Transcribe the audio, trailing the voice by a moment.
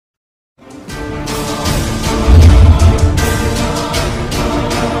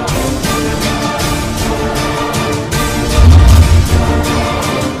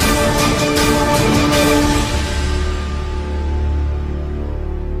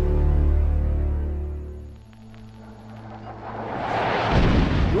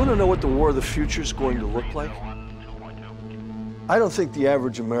to know what the war of the future is going to look like? I don't think the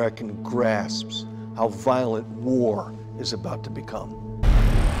average American grasps how violent war is about to become.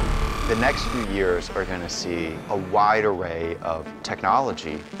 The next few years are going to see a wide array of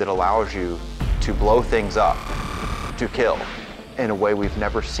technology that allows you to blow things up, to kill, in a way we've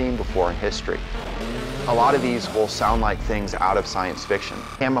never seen before in history. A lot of these will sound like things out of science fiction.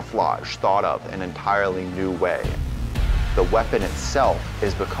 Camouflage thought of an entirely new way. The weapon itself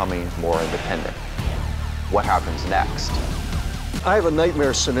is becoming more independent. What happens next? I have a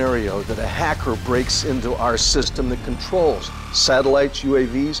nightmare scenario that a hacker breaks into our system that controls satellites,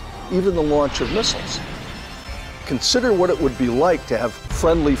 UAVs, even the launch of missiles. Consider what it would be like to have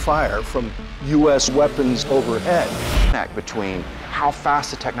friendly fire from U.S. weapons overhead. Between how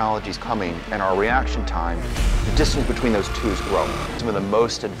fast the technology is coming and our reaction time, the distance between those two is growing. Some of the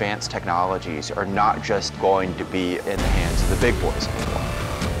most advanced technologies are not just going to be in the hands of the big boys anymore.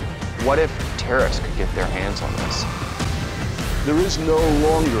 What if terrorists could get their hands on this? There is no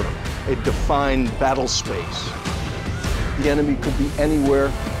longer a defined battle space. The enemy could be anywhere,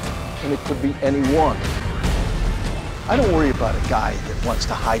 and it could be anyone. I don't worry about a guy that wants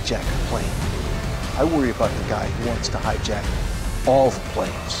to hijack a plane. I worry about the guy who wants to hijack all the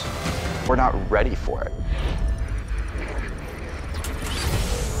planes. We're not ready for it.